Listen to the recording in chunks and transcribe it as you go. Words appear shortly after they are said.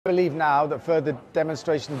I believe now that further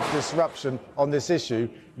demonstration of disruption on this issue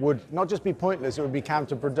would not just be pointless, it would be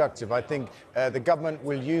counterproductive. I think the government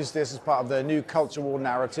will use this as part of their new culture war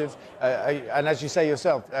narrative. And as you say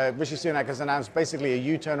yourself, Rishi Sunak has announced basically a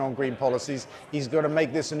U-turn on green policies. He's going to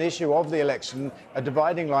make this an issue of the election, a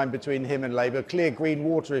dividing line between him and Labour, clear green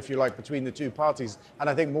water, if you like, between the two parties. And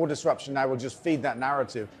I think more disruption now will just feed that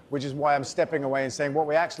narrative, which is why I'm stepping away and saying what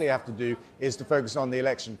we actually have to do is to focus on the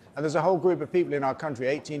election. And there's a whole group of people in our country,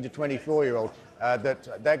 18 to 24-year-old,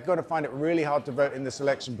 that they're going to find it really hard to vote in this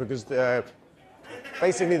election because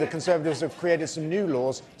basically the Conservatives have created some new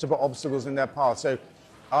laws to put obstacles in their path. So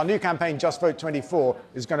our new campaign, Just Vote 24,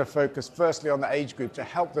 is going to focus firstly on the age group to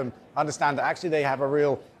help them understand that actually they have a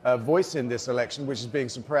real voice in this election, which is being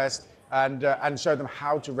suppressed, and show them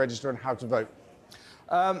how to register and how to vote.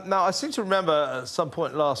 Now, I seem to remember at some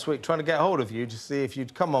point last week trying to get hold of you to see if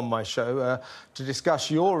you'd come on my show to discuss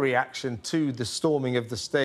your reaction to the storming of the stage.